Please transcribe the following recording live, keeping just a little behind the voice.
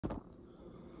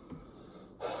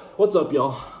What's up,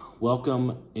 y'all?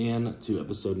 Welcome in to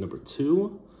episode number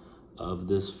 2 of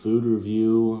this food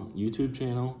review YouTube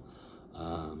channel.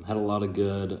 Had a lot of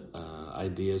good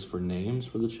ideas for names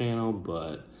for the channel,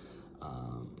 but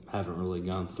haven't really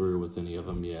gone through with any of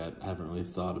them yet. Haven't really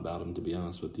thought about them, to be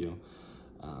honest with you,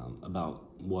 about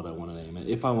what I want to name it,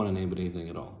 if I want to name it anything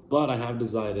at all. But I have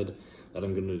decided that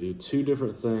I'm going to do 2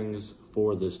 different things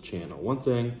for this channel. One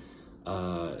thing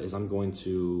is I'm going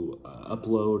to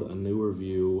upload a new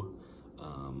review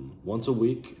once a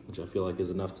week, which I feel like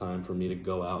is enough time for me to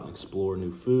go out and explore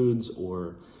new foods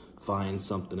or find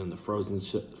something in the frozen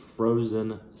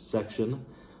section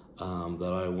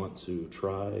that I want to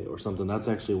try, or something. That's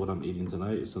actually what I'm eating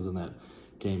tonight. It's something that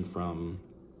came from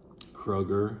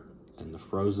Kroger in the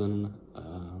frozen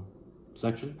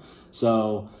section.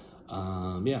 So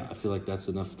yeah, I feel like that's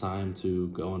enough time to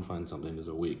go and find something as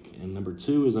a week. And number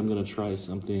 2 is I'm going to try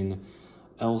something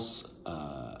else.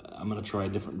 I'm going to try a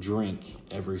different drink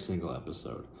every single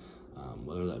episode,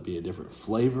 whether that be a different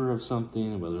flavor of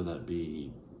something, whether that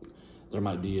be, there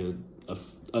might be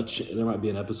there might be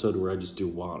an episode where I just do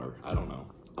water. I don't know.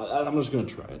 I'm just going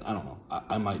to try it. I don't know.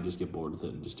 I might just get bored with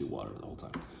it and just do water the whole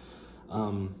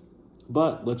time.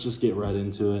 But let's just get right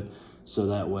into it, so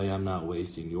that way I'm not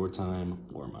wasting your time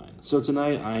or mine. So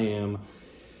tonight I am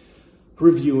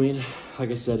reviewing,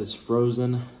 like I said, it's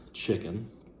frozen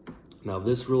chicken. Now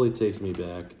this really takes me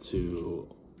back to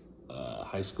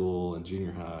high school and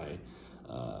junior high,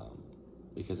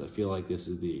 because I feel like this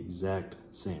is the exact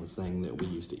same thing that we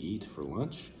used to eat for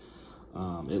lunch.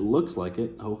 It looks like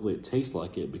it. Hopefully it tastes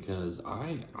like it, because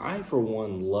I for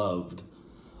one loved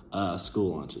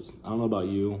school lunches. I don't know about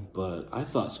you, but I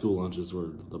thought school lunches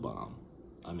were the bomb.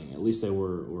 I mean, at least they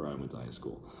were where I went to high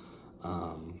school.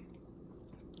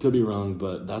 Could be wrong,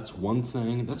 but that's one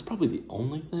thing. That's probably the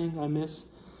only thing I miss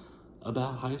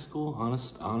about high school,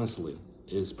 honestly,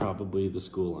 is probably the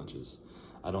school lunches.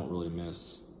 I don't really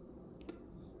miss,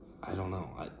 I don't know.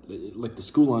 Like the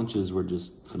school lunches were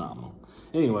just phenomenal.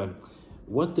 Anyway,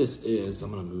 what this is,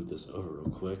 I'm gonna move this over real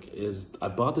quick, is I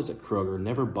bought this at Kroger,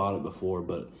 never bought it before,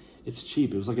 but it's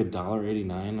cheap. It was like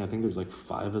 $1.89. I think there's like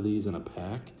 5 of these in a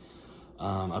pack.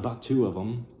 I bought 2 of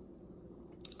them,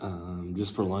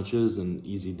 just for lunches and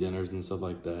easy dinners and stuff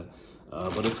like that.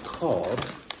 But it's called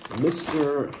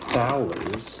Mr.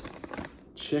 Fowler's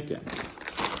chicken.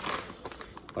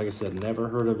 Like I said, never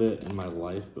heard of it in my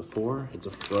life before. It's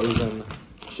a frozen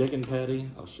chicken patty.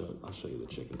 I'll show you the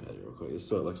chicken patty real quick. This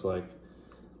is what it looks like.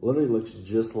 Literally looks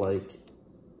just like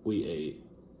we ate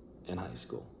in high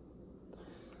school.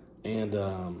 And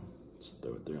just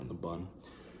throw it there on the bun.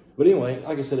 But anyway,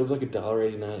 like I said, it was like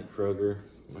 $1.89 at Kroger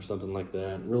or something like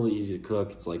that. Really easy to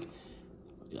cook. It's like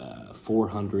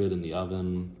 400 in the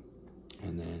oven,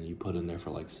 and then you put in there for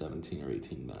like 17 or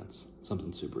 18 minutes.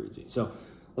 Something super easy. So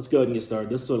let's go ahead and get started.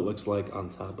 This is what it looks like on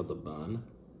top of the bun.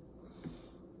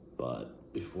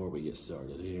 But before we get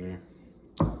started here,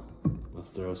 I'll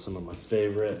throw some of my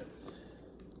favorite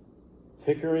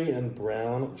hickory and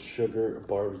brown sugar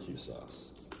barbecue sauce.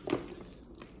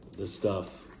 This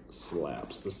stuff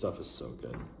slaps. This stuff is so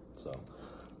good. So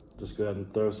just go ahead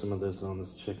and throw some of this on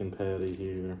this chicken patty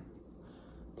here.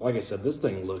 Like I said, this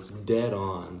thing looks dead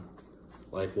on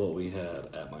like what we had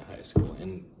at my high school.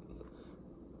 And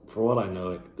for what I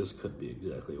know, this could be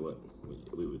exactly what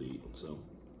we would eat. So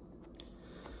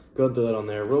go ahead and throw that on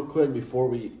there. Real quick before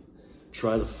we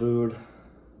try the food,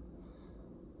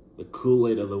 the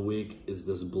Kool-Aid of the week is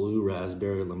this blue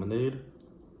raspberry lemonade.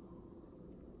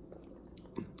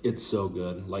 It's so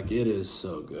good. Like, it is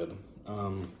so good.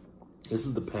 This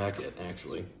is the packet,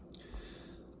 actually.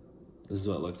 This is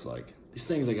what it looks like. These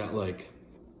things I got, like,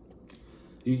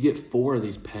 you get 4 of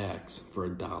these packs for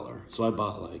 $1. So I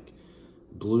bought like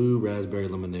blue raspberry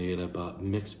lemonade. I bought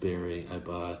mixed berry. I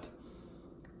bought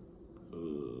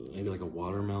maybe like a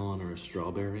watermelon or a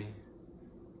strawberry.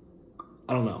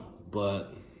 I don't know,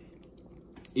 but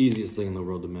easiest thing in the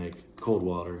world to make. Cold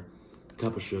water, a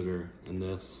cup of sugar, and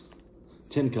this.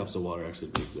 10 cups of water, actually,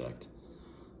 to be exact.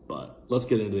 But let's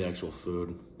get into the actual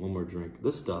food. One more drink.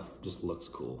 This stuff just looks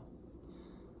cool,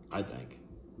 I think.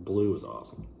 Blue is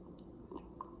awesome.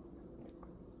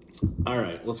 All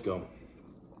right, let's go.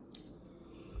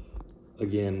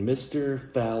 Again,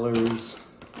 Mr. Fowler's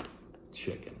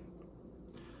chicken.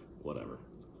 Whatever.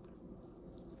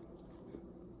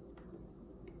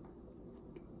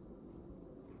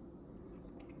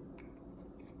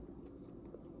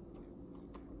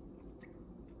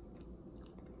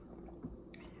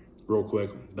 Real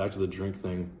quick, back to the drink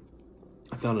thing.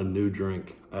 I found a new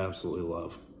drink I absolutely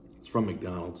love. It's from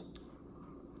McDonald's.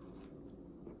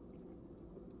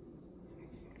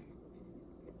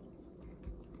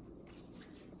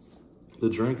 The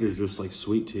drink is just like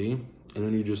sweet tea, and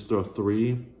then you just throw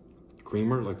 3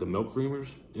 creamer, like the milk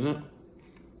creamers in it.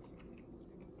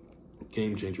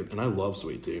 Game changer. And I love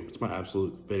sweet tea. It's my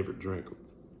absolute favorite drink.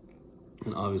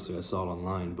 And obviously I saw it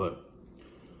online, but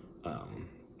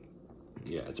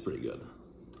yeah, it's pretty good.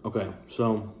 Okay,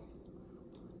 so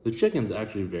the chicken's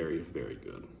actually very, very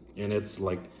good. And it's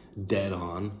like dead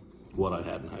on what I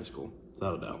had in high school,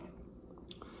 without a doubt.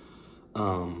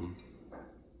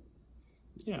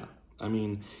 Yeah, I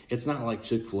mean, it's not like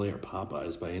Chick-fil-A or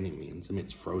Popeyes by any means. I mean,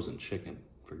 it's frozen chicken,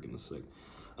 for goodness sake.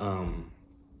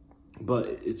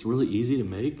 But it's really easy to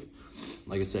make.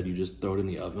 Like I said, you just throw it in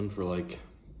the oven for like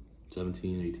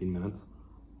 17, 18 minutes.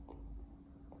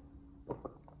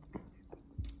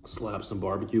 Slap some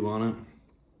barbecue on it.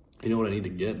 You know what I need to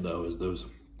get, though, is those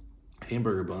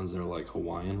hamburger buns that are like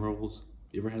Hawaiian rolls.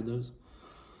 You ever had those?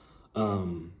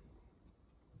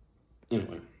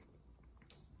 Anyway,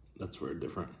 that's for a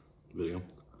different video.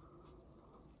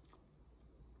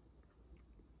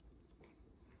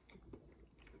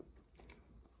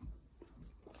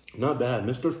 Not bad.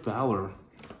 Mr. Fowler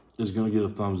is going to get a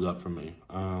thumbs up from me.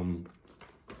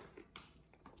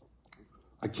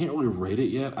 I can't really rate it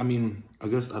yet. I mean, I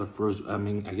guess out of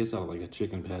like a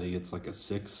chicken patty, it's like a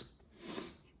 6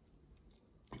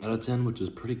 out of 10, which is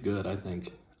pretty good, I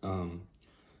think.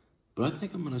 But I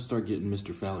think I'm going to start getting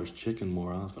Mr. Fowler's chicken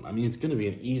more often. I mean, it's going to be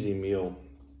an easy meal.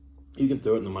 You can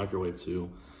throw it in the microwave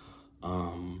too,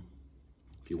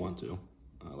 if you want to,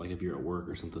 like if you're at work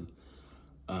or something.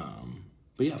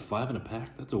 But yeah, 5 in a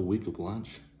pack, that's a week of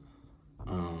lunch.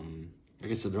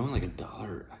 Like I said, they're only like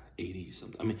 $1.80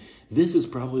 something. I mean, this is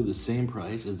probably the same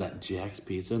price as that Jack's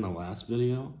Pizza in the last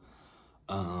video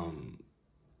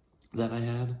that I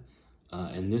had.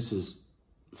 And this is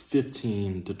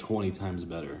 15 to 20 times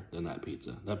better than that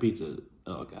pizza. That pizza,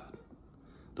 oh God.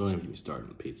 Don't even get me started on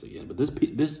the pizza again. But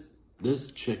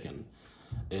this chicken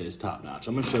is top notch.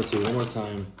 I'm gonna show it to you one more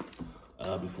time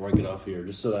before I get off here,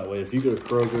 just so that way if you go to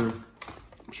Kroger,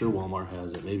 I'm sure Walmart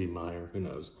has it, maybe Meijer, who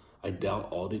knows. I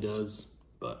doubt Aldi does,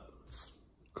 but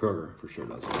Kroger for sure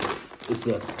does. It's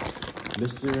this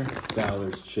Mr.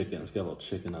 Fowler's chicken. It's got a little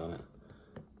chicken on it.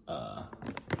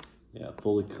 Yeah,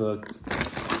 fully cooked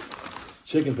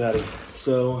chicken patty.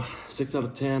 So 6 out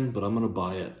of 10, but I'm gonna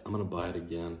buy it. I'm gonna buy it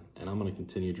again, and I'm gonna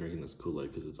continue drinking this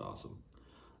Kool-Aid because it's awesome.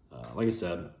 Like I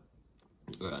said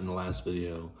in the last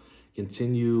video,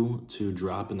 continue to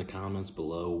drop in the comments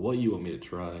below what you want me to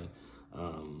try.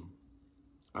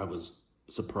 I was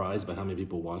surprised by how many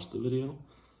people watched the video,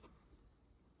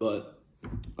 but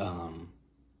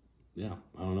yeah,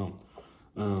 I don't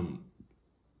know.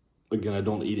 Again, I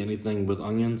don't eat anything with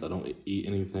onions. I don't eat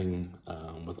anything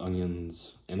with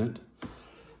onions in it.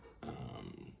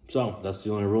 So that's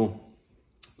the only rule.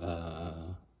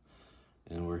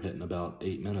 And we're hitting about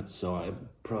 8 minutes, so I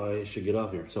probably should get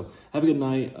off here. So have a good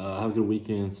night, have a good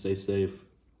weekend, stay safe,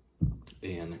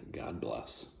 and God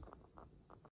bless.